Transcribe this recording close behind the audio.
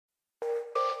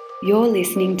You're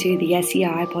listening to the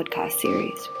SEI podcast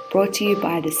series, brought to you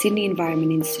by the Sydney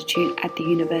Environment Institute at the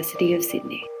University of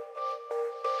Sydney.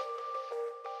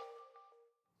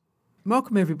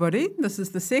 Welcome everybody. This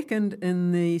is the second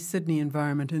in the Sydney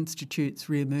Environment Institute's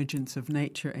Re-emergence of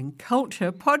Nature and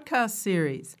Culture podcast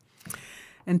series.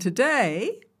 And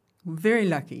today, we're very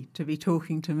lucky to be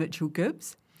talking to Mitchell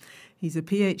Gibbs. He's a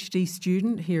PhD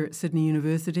student here at Sydney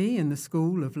University in the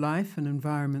School of Life and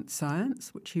Environment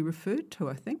Science, which he referred to,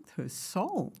 I think, as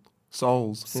Souls.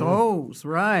 Souls,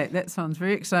 right. That sounds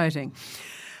very exciting.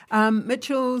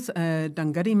 Mitchell's a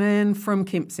Dunghutti man from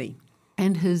Kempsey,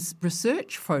 and his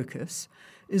research focus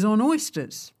is on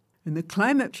oysters and the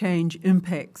climate change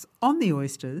impacts on the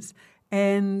oysters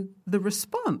and the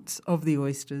response of the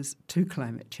oysters to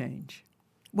climate change.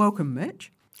 Welcome,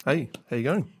 Mitch. Hey, how you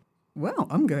going? Well,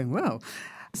 I'm going well.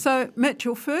 So,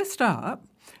 Mitchell, first up,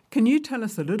 can you tell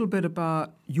us a little bit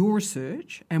about your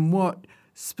research and what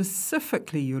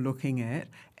specifically you're looking at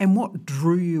and what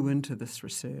drew you into this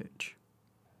research?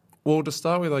 Well, to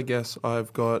start with, I guess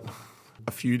I've got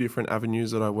a few different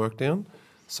avenues that I work down.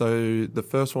 So the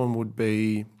first one would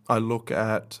be I look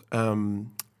at a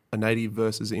native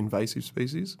versus invasive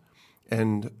species.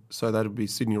 And so that would be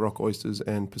Sydney rock oysters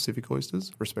and Pacific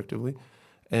oysters, respectively.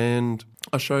 And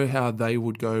I show how they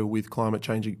would go with climate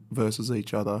change versus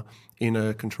each other in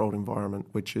a controlled environment,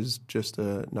 which is just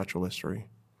a natural estuary.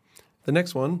 The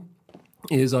next one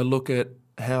is I look at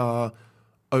how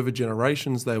over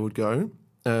generations they would go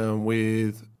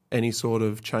with any sort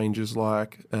of changes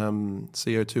like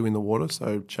CO2 in the water,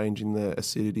 so changing the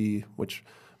acidity, which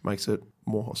makes it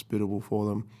more hospitable for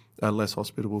them, less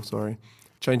hospitable,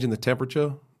 changing the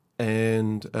temperature,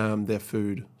 and their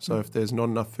food. So if there's not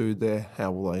enough food there,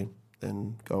 how will they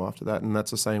then go after that? And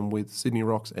that's the same with Sydney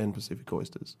rocks and Pacific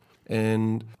oysters.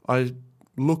 And I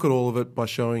look at all of it by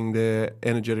showing their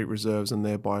energetic reserves and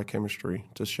their biochemistry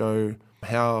to show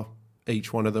how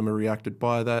each one of them are reacted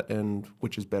by that and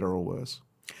which is better or worse.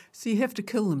 So you have to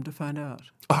kill them to find out?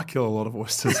 I kill a lot of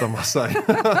oysters, I must say.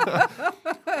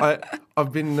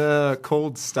 I've been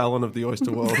called Stalin of the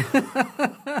oyster world.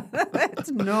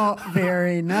 That's not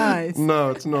very nice.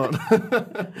 No, it's not.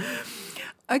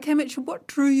 Okay, Mitchell, what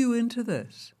drew you into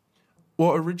this?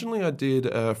 Well, originally I did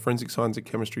a forensic science and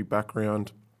chemistry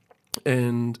background,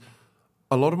 and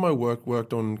a lot of my work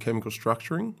worked on chemical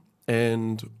structuring,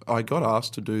 and I got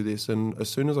asked to do this, and as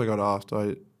soon as I got asked,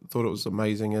 I thought it was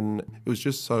amazing, and it was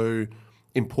just so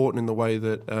important in the way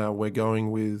that we're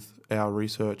going with our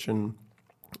research. And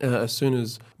as soon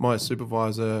as my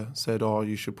supervisor said, oh,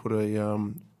 you should put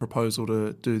a proposal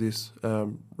to do this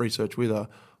research with her,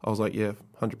 I was like, yeah,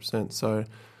 100%. So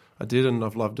I did, and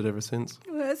I've loved it ever since.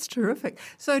 Well, that's terrific.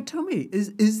 So tell me,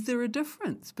 is there a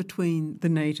difference between the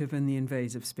native and the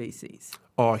invasive species?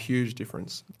 Oh, a huge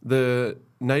difference. The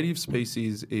native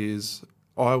species is,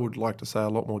 I would like to say, a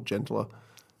lot more gentler,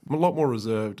 a lot more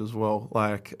reserved as well,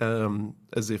 like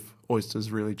as if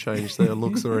oysters really changed their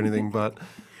looks or anything. But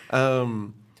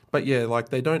yeah, like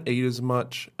they don't eat as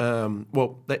much.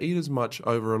 They eat as much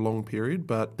over a long period,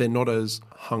 but they're not as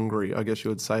hungry, I guess you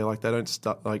would say. Like they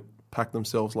don't pack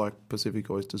themselves like Pacific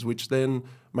oysters, which then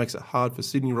makes it hard for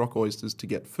Sydney rock oysters to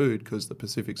get food because the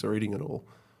Pacifics are eating it all.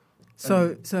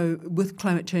 So with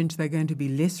climate change, they're going to be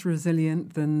less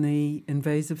resilient than the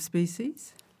invasive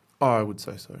species? I would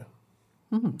say so.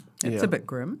 It's a bit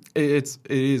grim. It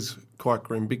is quite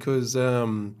grim because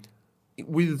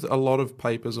with a lot of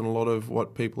papers and a lot of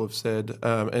what people have said,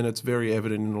 and it's very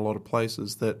evident in a lot of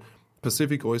places, that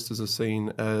Pacific oysters are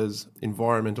seen as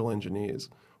environmental engineers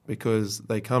because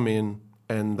they come in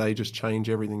and they just change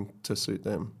everything to suit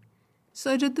them.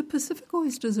 So did the Pacific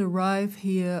oysters arrive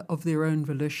here of their own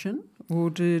volition, or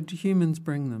did humans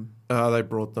bring them? They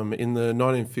brought them. In the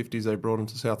 1950s, they brought them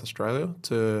to South Australia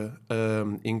to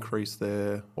increase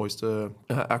their oyster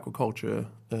aquaculture,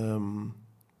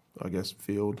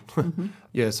 field. Mm-hmm.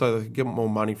 Yeah, so they could get more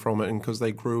money from it, and because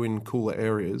they grew in cooler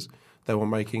areas, they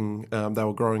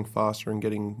were growing faster and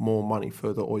getting more money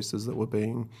for the oysters that were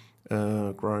being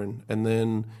grown. And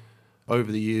then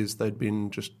over the years, they'd been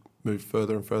just moved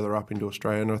further and further up into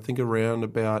Australia. And I think around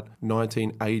about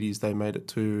 1980s, they made it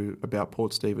to about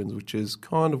Port Stephens, which is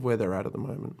kind of where they're at the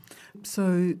moment.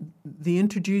 So the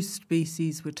introduced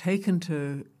species were taken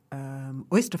to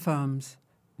oyster farms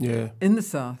in the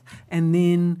south, and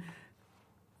then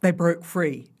they broke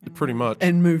free. Pretty much.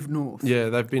 And moved north. Yeah,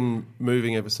 they've been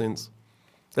moving ever since.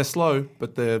 They're slow,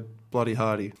 but they're bloody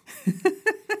hardy.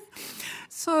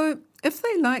 So if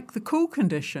they like the cool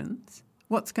conditions,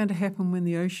 what's going to happen when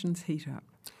the oceans heat up?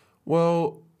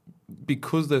 Well,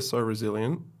 because they're so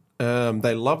resilient,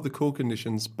 they love the cool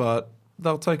conditions, but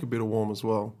they'll take a bit of warm as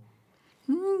well.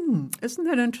 Isn't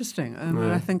that interesting?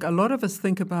 I think a lot of us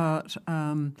think about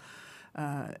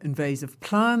invasive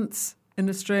plants in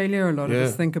Australia. A lot of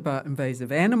us think about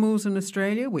invasive animals in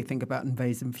Australia. We think about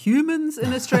invasive humans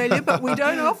in Australia, but we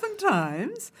don't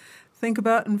oftentimes think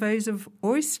about invasive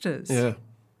oysters. Yeah.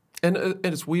 And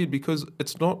it's weird because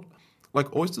it's not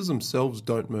like oysters themselves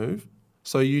don't move.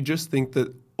 So you just think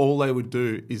that all they would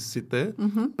do is sit there.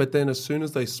 But then as soon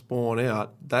as they spawn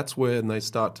out, that's when they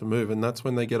start to move. And that's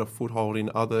when they get a foothold in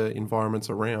other environments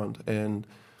around and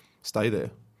stay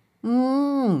there.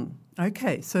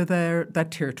 Okay, so they're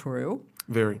territorial.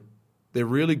 Very. They're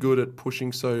really good at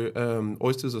pushing. So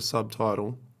oysters are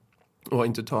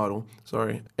intertidal,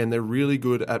 and they're really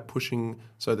good at pushing,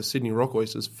 so the Sydney rock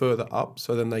oysters further up,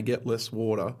 so then they get less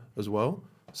water as well.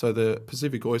 So the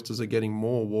Pacific oysters are getting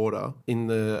more water in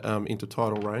the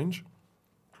intertidal range.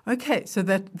 Okay, so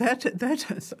that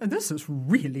is, this is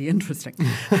really interesting.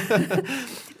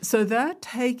 So they're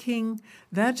taking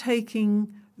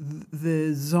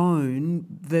the zone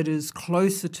that is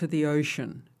closer to the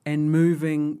ocean and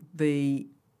moving the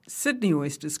Sydney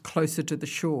oysters closer to the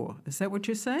shore. Is that what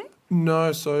you're saying?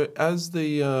 No. So as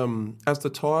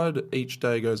the tide each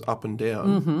day goes up and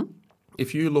down,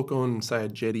 if you look on, say, a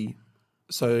jetty,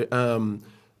 so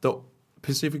the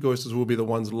Pacific oysters will be the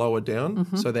ones lower down,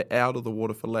 so they're out of the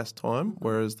water for less time,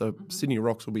 whereas the Sydney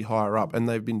rocks will be higher up, and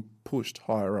they've been pushed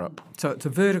higher up. So it's a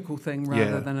vertical thing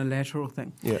rather than a lateral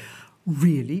thing. Yeah.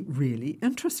 Really, really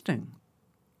interesting.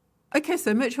 Okay,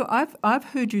 so Mitchell, I've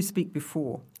heard you speak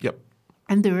before. Yep.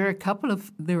 And there are a couple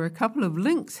of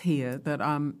links here that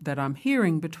I'm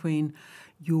hearing between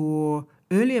your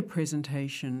earlier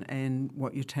presentation and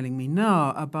what you're telling me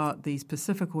now about these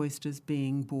Pacific oysters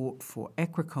being bought for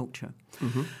aquaculture.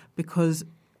 Because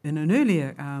in an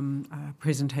earlier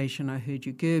presentation I heard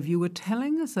you give, you were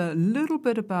telling us a little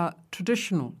bit about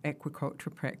traditional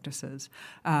aquaculture practices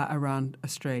around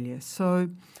Australia. So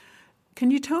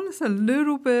can you tell us a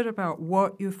little bit about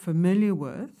what you're familiar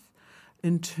with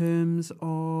in terms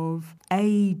of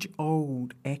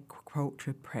age-old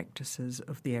aquaculture practices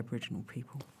of the Aboriginal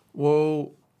people?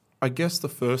 Well, I guess the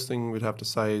first thing we'd have to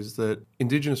say is that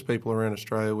Indigenous people around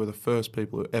Australia were the first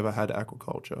people who ever had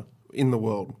aquaculture in the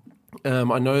world.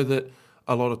 I know that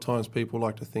a lot of times people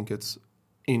like to think it's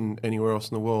in anywhere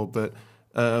else in the world, but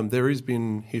there has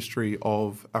been history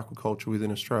of aquaculture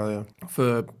within Australia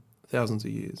for thousands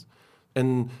of years.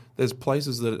 And there's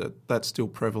places that's still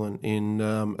prevalent in,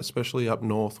 especially up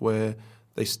north, where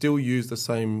they still use the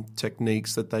same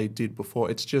techniques that they did before.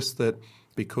 It's just that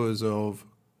because of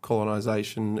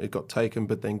colonisation, it got taken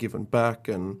but then given back.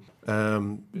 And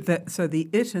so the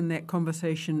it in that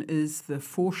conversation is the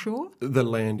foreshore? The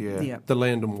land, yeah. The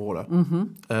land and water.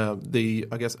 The,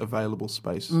 I guess, available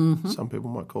space, some people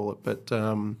might call it. But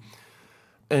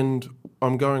and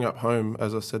I'm going up home,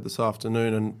 as I said, this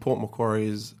afternoon, and Port Macquarie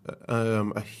is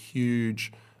a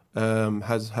huge,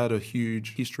 has had a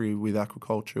huge history with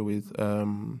aquaculture,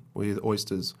 with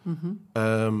oysters.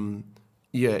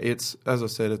 It's, as I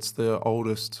said, it's the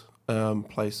oldest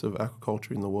place of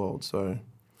aquaculture in the world. So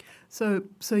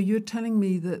you're telling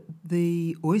me that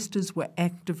the oysters were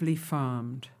actively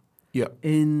farmed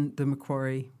in the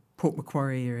Port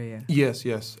Macquarie area? Yes.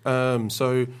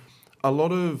 So a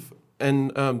lot of...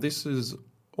 And this is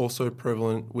also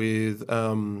prevalent with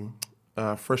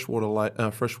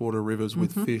freshwater rivers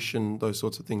with fish and those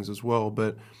sorts of things as well.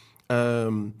 But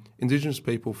Indigenous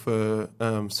people for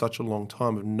such a long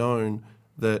time have known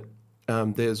that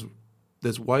there's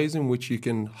ways in which you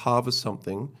can harvest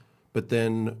something, but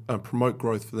then promote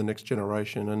growth for the next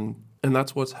generation. And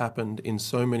that's what's happened in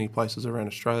so many places around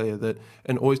Australia,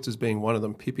 and oysters being one of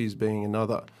them, pippies being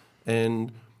another.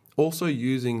 And also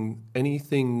using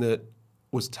anything that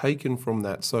was taken from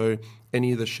that, so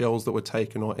any of the shells that were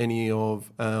taken or any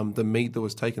of the meat that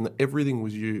was taken, everything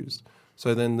was used.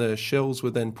 So then the shells were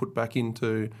then put back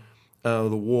into the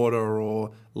water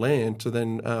or land to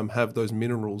then have those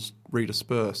minerals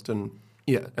redispersed.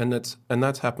 And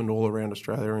that's happened all around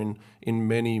Australia in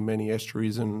many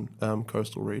estuaries and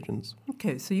coastal regions.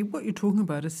 Okay, so what you're talking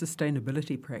about is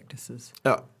sustainability practices.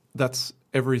 That's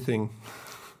everything.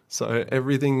 So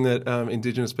everything that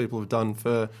Indigenous people have done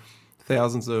for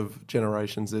thousands of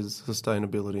generations is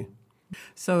sustainability.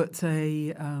 So it's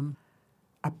a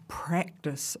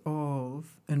practice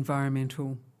of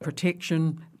environmental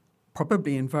protection,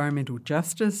 probably environmental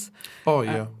justice. Oh,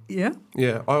 yeah. Yeah?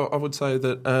 Yeah, I would say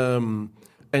that,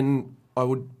 and I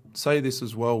would say this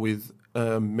as well with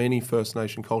many First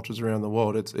Nation cultures around the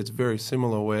world. It's very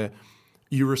similar, where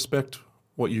you respect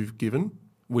what you've given,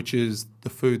 which is the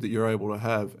food that you're able to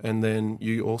have. And then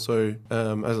you also,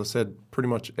 as I said, pretty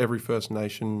much every First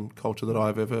Nation culture that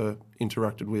I've ever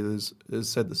interacted with has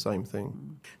said the same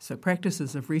thing. So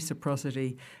practices of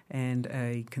reciprocity and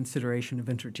a consideration of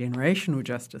intergenerational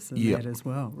justice in that as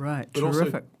well. Right, but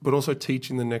terrific. But also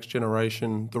teaching the next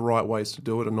generation the right ways to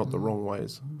do it and not the wrong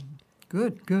ways.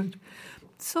 Good.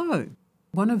 So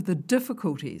one of the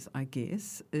difficulties, I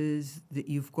guess, is that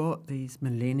you've got these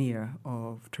millennia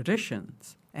of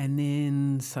traditions, and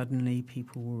then suddenly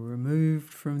people were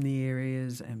removed from the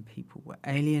areas and people were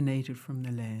alienated from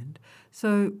the land.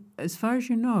 So as far as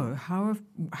you know,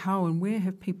 how and where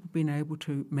have people been able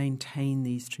to maintain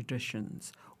these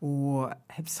traditions, or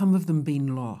have some of them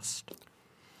been lost?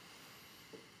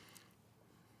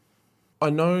 I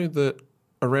know that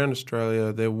around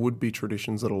Australia there would be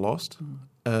traditions that are lost,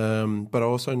 but I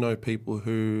also know people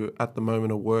who at the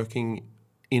moment are working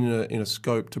in a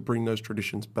scope to bring those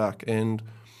traditions back. And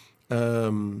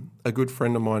a good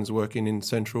friend of mine is working in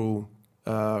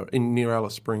near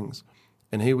Alice Springs,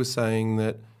 and he was saying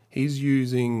that he's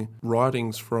using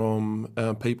writings from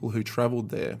people who travelled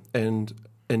there and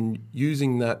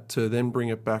using that to then bring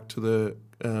it back to the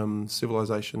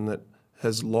civilization that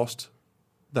has lost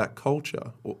that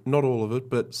culture, not all of it,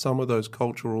 but some of those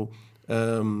cultural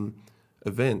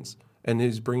events, and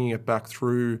he's bringing it back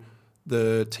through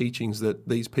the teachings that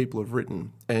these people have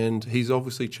written, and he's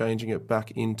obviously changing it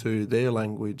back into their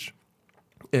language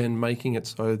and making it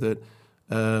so that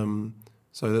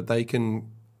they can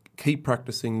keep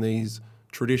practicing these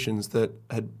traditions that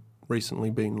had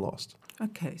recently been lost.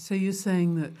 Okay, so you're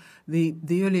saying that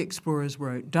the early explorers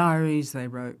wrote diaries, they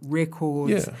wrote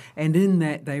records, and in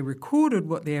that they recorded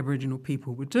what the Aboriginal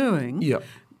people were doing. Yep.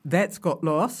 That's got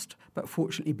lost, but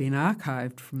fortunately been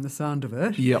archived from the sound of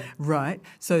it. Yep. Right.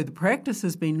 So the practice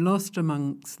has been lost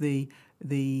amongst the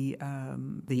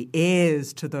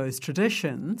heirs to those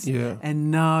traditions,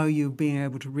 and now you're being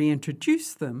able to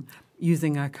reintroduce them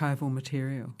using archival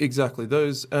material. Exactly.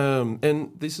 Those,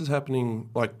 and this is happening,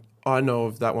 like, I know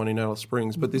of that one in Alice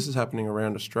Springs, but this is happening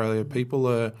around Australia. People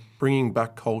are bringing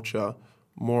back culture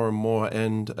more and more,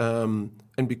 and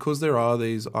because there are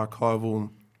these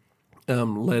archival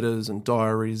letters and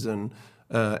diaries and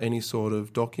any sort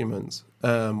of documents,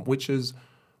 which has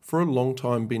for a long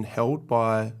time been held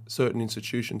by certain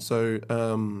institutions. So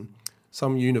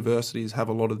some universities have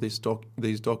a lot of these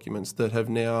documents that have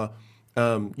now,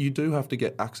 you do have to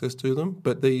get access to them,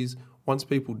 but once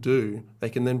people do, they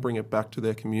can then bring it back to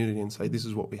their community and say, this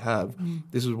is what we have,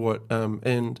 this is what,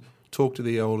 and talk to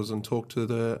the elders and talk to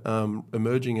the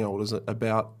emerging elders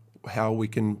about how we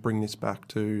can bring this back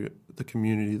to the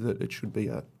community that it should be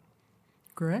at.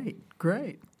 Great.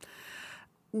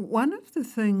 One of the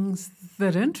things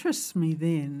that interests me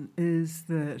then is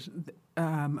that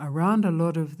around a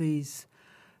lot of these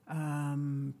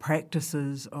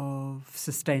practices of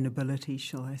sustainability,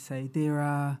 shall I say, there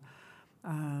are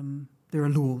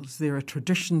laws, there are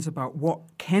traditions about what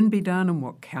can be done and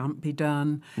what can't be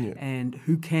done, and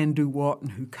who can do what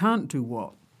and who can't do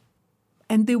what.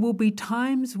 And there will be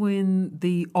times when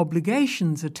the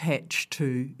obligations attached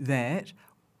to that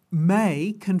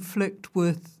may conflict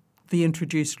with the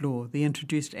introduced law, the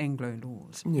introduced Anglo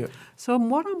laws. Yeah. So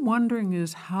what I'm wondering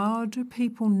is, how do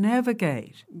people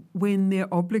navigate when their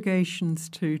obligations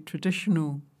to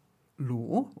traditional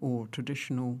law or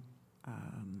traditional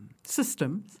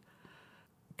systems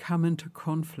come into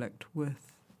conflict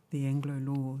with the Anglo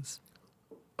laws?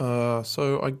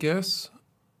 So I guess,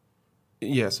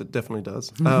 yes, it definitely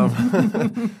does.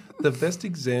 The best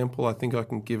example I think I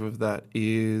can give of that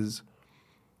is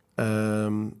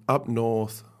up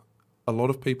north. A lot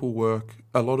of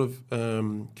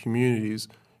communities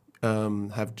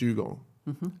have dugong.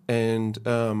 Mm-hmm. And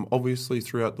obviously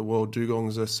throughout the world,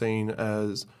 dugongs are seen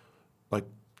as, like,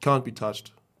 can't be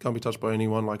touched by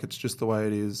anyone, like it's just the way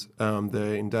it is.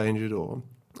 They're endangered or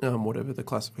whatever the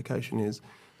classification is.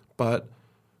 But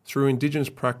through Indigenous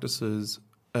practices,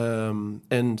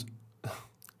 and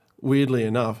weirdly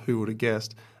enough, who would have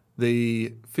guessed,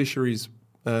 the fisheries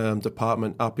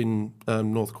department up in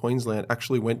North Queensland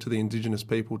actually went to the Indigenous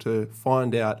people to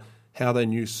find out how they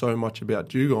knew so much about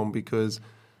dugong, because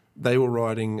they were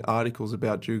writing articles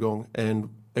about dugong and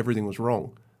everything was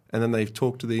wrong. And then they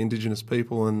talked to the Indigenous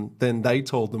people and then they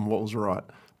told them what was right.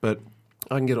 But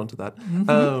I can get onto that.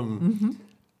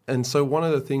 And so one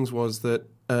of the things was that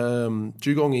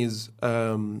dugong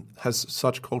has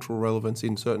such cultural relevance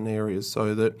in certain areas,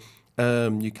 so that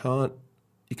you can't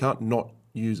not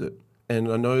use it.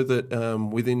 And I know that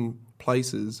within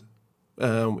places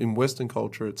in Western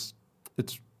culture, it's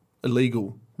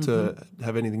illegal to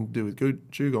have anything to do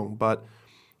with dugong, but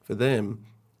for them,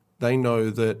 they know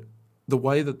that the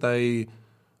way that they,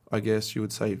 I guess you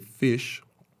would say, fish,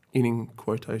 in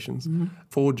quotations,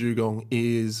 for dugong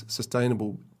is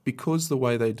sustainable because the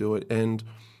way they do it. And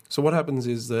so what happens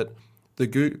is that the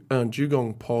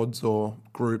dugong pods or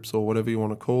groups or whatever you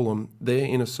want to call them, they're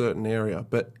in a certain area.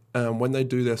 But when they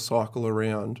do their cycle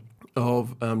around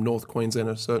of North Queensland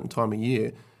at a certain time of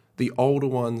year, the older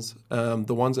ones,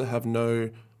 the ones that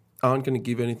aren't going to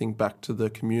give anything back to the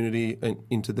community and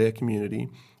into their community,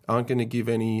 aren't going to give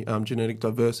any genetic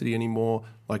diversity anymore.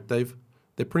 Like they're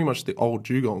pretty much the old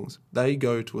dugongs. They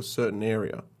go to a certain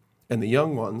area. And the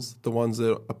young ones, the ones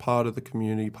that are part of the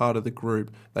community, part of the group,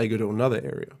 they go to another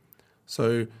area.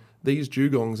 So these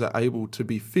dugongs are able to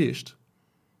be fished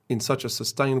in such a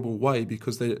sustainable way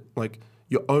because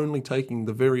you're only taking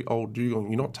the very old dugong.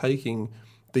 You're not taking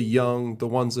the young, the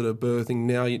ones that are birthing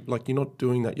now. You're not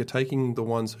doing that. You're taking the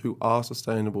ones who are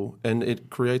sustainable, and it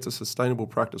creates a sustainable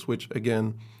practice, which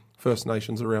again, First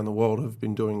Nations around the world have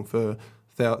been doing for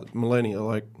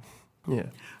millennia.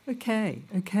 Okay.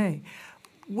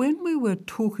 When we were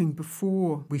talking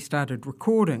before we started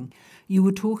recording, you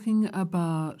were talking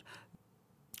about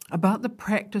the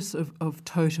practice of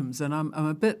totems, and I'm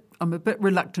a bit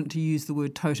reluctant to use the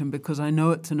word totem because I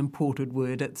know it's an imported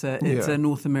word. It's a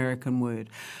North American word,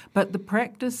 but the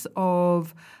practice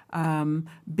of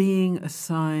being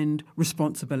assigned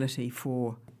responsibility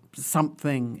for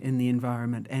something in the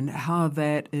environment and how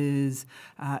that is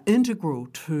integral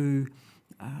to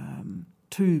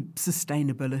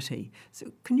sustainability.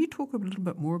 So can you talk a little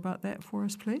bit more about that for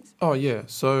us, please? Oh, yeah.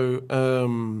 So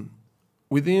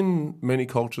within many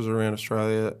cultures around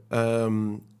Australia,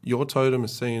 your totem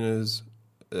is seen as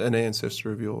an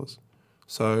ancestor of yours.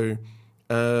 So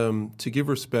to give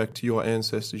respect to your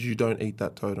ancestors, you don't eat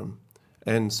that totem.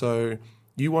 And so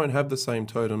you won't have the same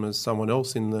totem as someone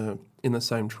else in the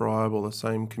same tribe or the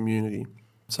same community.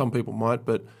 Some people might,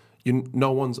 but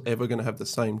no one's ever going to have the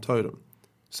same totem.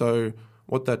 So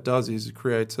what that does is it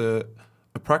creates a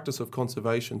practice of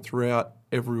conservation throughout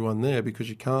everyone there, because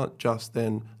you can't just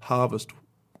then harvest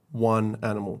one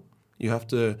animal. You have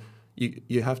to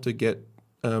get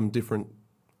different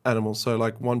animals. So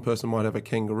like one person might have a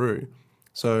kangaroo.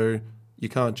 So you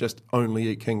can't just only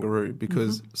eat kangaroo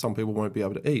because some people won't be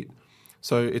able to eat.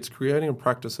 So it's creating a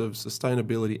practice of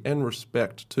sustainability and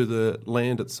respect to the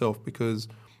land itself, because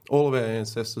all of our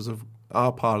ancestors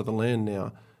are part of the land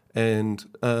now. And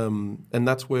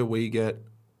that's where we get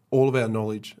all of our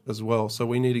knowledge as well. So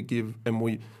we need to give, and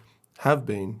we have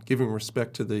been giving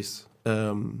respect to this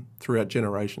throughout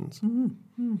generations.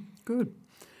 Good.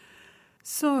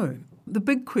 So the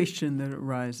big question that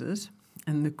arises,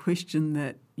 and the question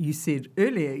that you said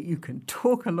earlier you can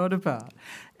talk a lot about,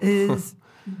 is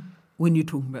when you're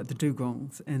talking about the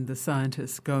dugongs and the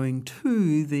scientists going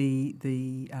to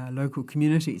the local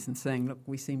communities and saying, look,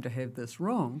 we seem to have this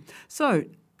wrong. So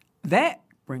that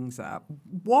brings up,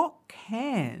 what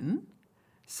can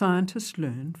scientists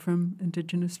learn from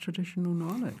Indigenous traditional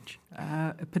knowledge,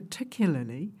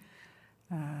 particularly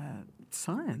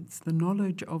science, the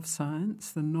knowledge of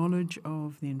science, the knowledge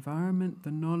of the environment, the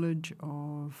knowledge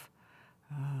of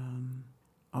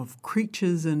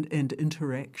creatures and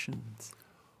interactions?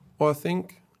 Well, I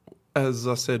think, as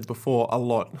I said before, a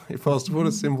lot. If I was to put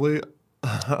it simply,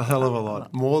 a hell of a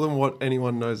lot. More than what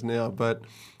anyone knows now. But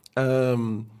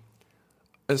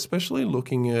especially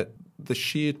looking at the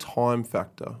sheer time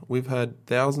factor. We've had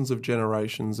thousands of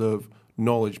generations of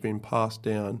knowledge being passed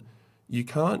down. You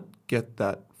can't get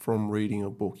that from reading a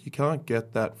book. You can't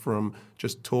get that from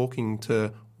just talking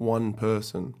to one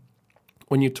person.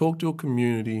 When you talk to a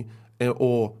community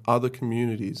or other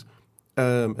communities,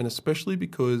 and especially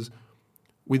because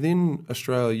within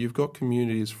Australia you've got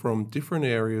communities from different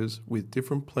areas with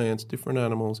different plants, different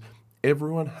animals.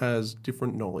 Everyone has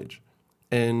different knowledge.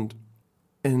 And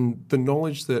the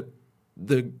knowledge that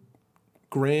the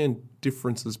grand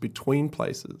differences between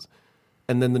places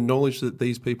and then the knowledge that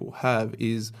these people have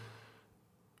is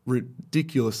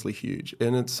ridiculously huge.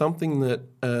 And it's something that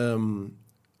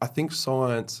I think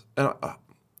science, and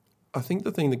I think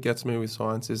the thing that gets me with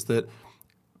science is that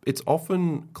it's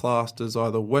often classed as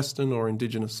either Western or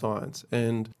Indigenous science.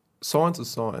 And science is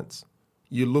science.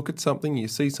 You look at something, you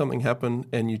see something happen,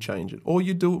 and you change it. Or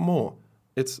you do it more.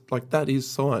 It's like that is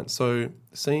science. So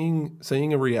seeing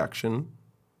a reaction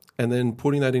and then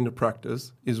putting that into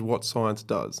practice is what science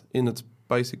does in its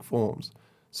basic forms.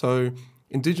 So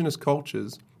Indigenous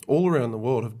cultures all around the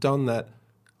world have done that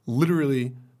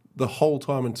literally the whole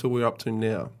time until we're up to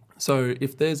now. So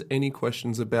if there's any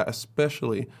questions about,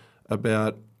 especially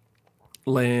about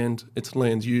land, its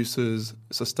land uses,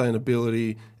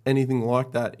 sustainability, anything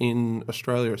like that in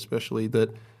Australia especially, that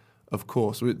of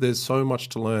course. There's so much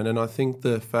to learn. And I think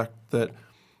the fact that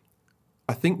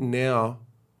now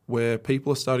where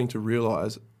people are starting to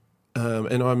realise,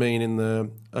 and I mean in the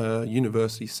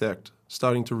university sect,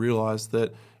 starting to realise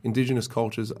that Indigenous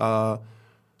cultures are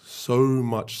so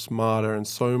much smarter and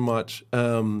so much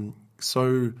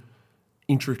so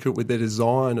intricate with their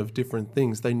design of different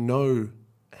things. They know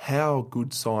how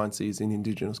good science is in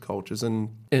Indigenous cultures, and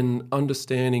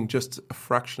understanding just a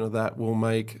fraction of that will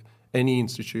make any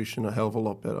institution a hell of a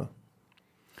lot better.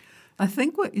 I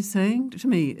think what you're saying to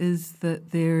me is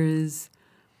that there is,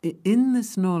 in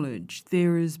this knowledge,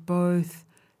 there is both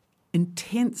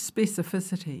intense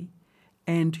specificity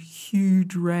and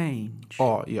huge range.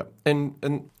 Oh, yeah.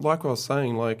 And like I was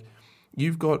saying, like,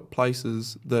 you've got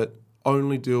places that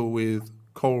only deal with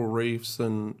coral reefs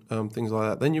and things like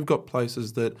that. Then you've got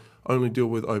places that only deal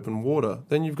with open water.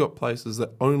 Then you've got places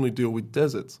that only deal with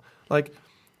deserts. Like,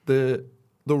 the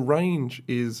range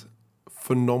is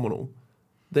phenomenal.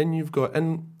 Then you've got,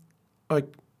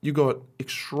 you got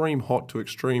extreme hot to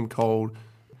extreme cold.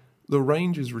 The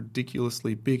range is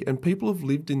ridiculously big, and people have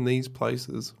lived in these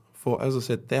places for, as I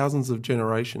said, thousands of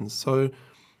generations. So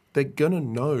they're going to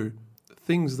know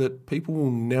things that people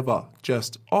will never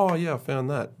just, oh yeah, I found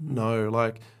that. No,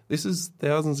 like, this is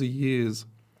thousands of years,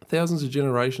 thousands of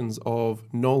generations of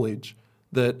knowledge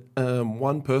that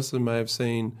one person may have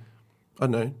seen, I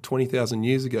don't know, 20,000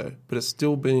 years ago, but it's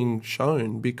still being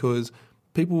shown because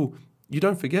people, you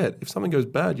don't forget. If something goes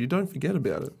bad, you don't forget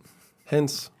about it.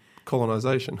 Hence,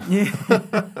 colonisation. Yeah.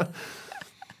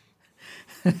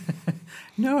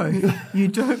 No, you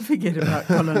don't forget about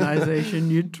colonisation.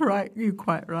 You're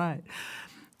quite right.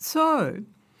 So,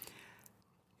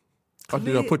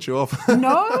 Did I put you off?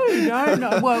 No.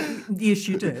 Well, yes,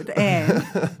 you did. And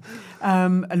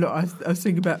look, I was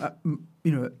thinking about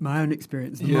my own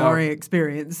experience, the Maori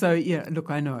experience. So yeah, look,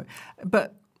 I know,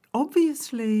 but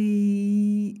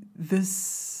obviously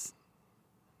this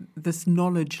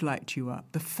knowledge lights you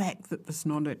up. The fact that this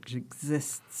knowledge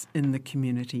exists in the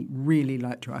community really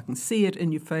lights you up. I can see it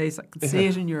in your face. I can see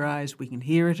it in your eyes. We can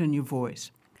hear it in your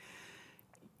voice.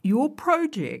 Your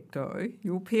project, though,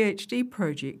 your PhD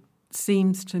project,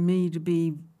 seems to me to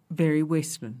be very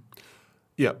Western.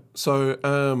 Yeah. So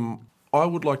I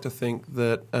would like to think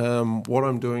that what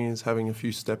I'm doing is having a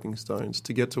few stepping stones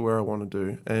to get to where I want to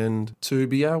do. And to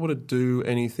be able to do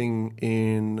anything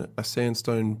in a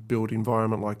sandstone-built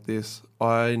environment like this,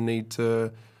 I need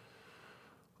to,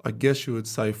 I guess you would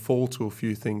say, fall to a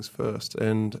few things first.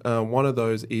 And one of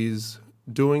those is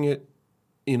doing it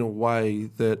in a way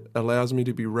that allows me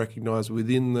to be recognised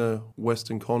within the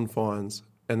Western confines,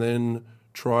 and then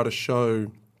try to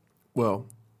show, well,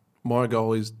 my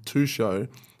goal is to show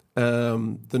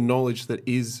the knowledge that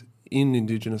is in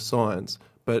Indigenous science,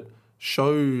 but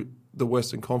show the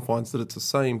Western confines that it's the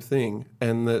same thing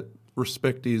and that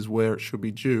respect is where it should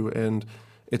be due, and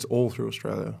it's all through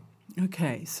Australia.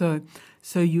 Okay, so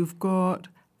you've got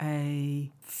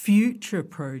a future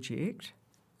project,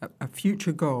 a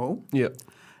future goal. Yep.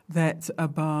 That's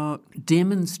about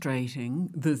demonstrating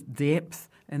this depth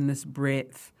and this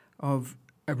breadth of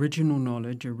original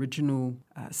knowledge, original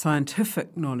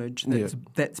scientific knowledge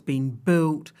that's been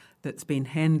built, that's been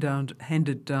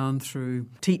handed down through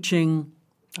teaching,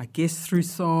 I guess through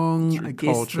song, through I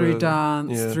guess culture, through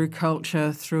dance, through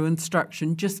culture, through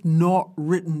instruction, just not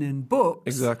written in books.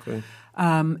 Exactly.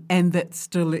 And that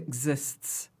still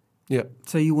exists. Yeah.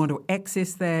 So you want to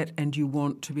access that, and you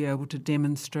want to be able to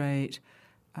demonstrate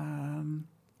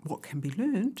what can be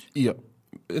learned. Yeah.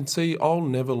 And see, I'll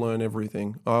never learn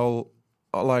everything.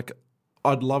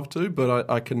 I'd love to, but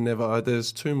I can never.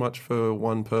 There's too much for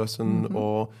one person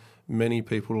or many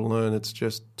people to learn. It's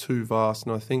just too vast.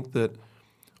 And I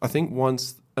think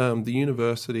once the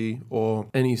university or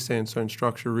any sandstone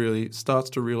structure really starts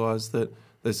to realise that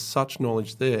there's such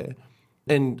knowledge there,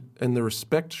 and the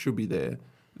respect should be there,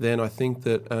 then I think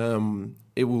that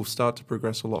it will start to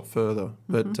progress a lot further.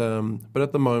 But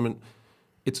at the moment,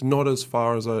 it's not as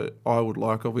far as I would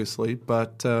like, obviously,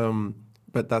 but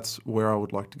that's where I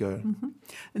would like to go. Mm-hmm.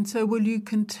 And so will you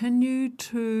continue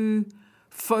to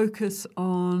focus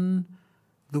on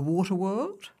the water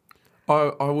world?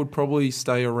 I would probably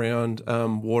stay around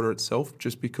water itself,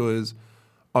 just because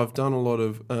I've done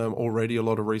already a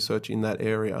lot of research in that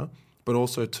area, but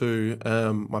also too,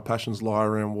 my passions lie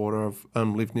around water. I've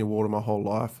lived near water my whole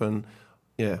life, and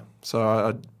so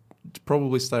I'd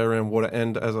probably stay around water.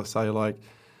 And as I say,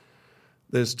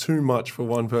 there's too much for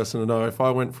one person to know. If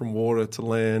I went from water to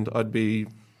land, I'd be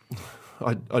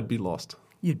lost.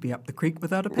 You'd be up the creek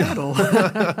without a paddle.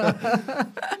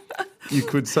 You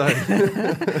could say.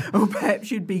 Or perhaps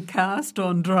you'd be cast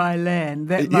on dry land.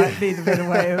 That might be the better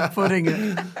way of putting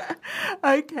it.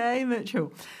 Okay,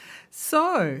 Mitchell.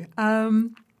 So,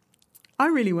 I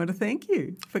really want to thank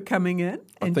you for coming in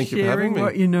and sharing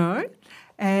what you know.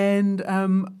 And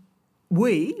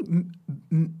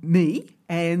me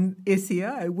and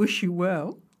SEI wish you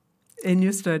well in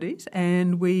your studies,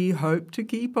 and we hope to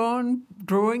keep on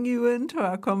drawing you into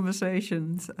our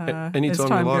conversations as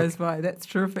time goes by. That's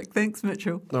terrific. Thanks,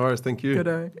 Mitchell. No worries. Thank you.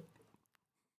 Good-o.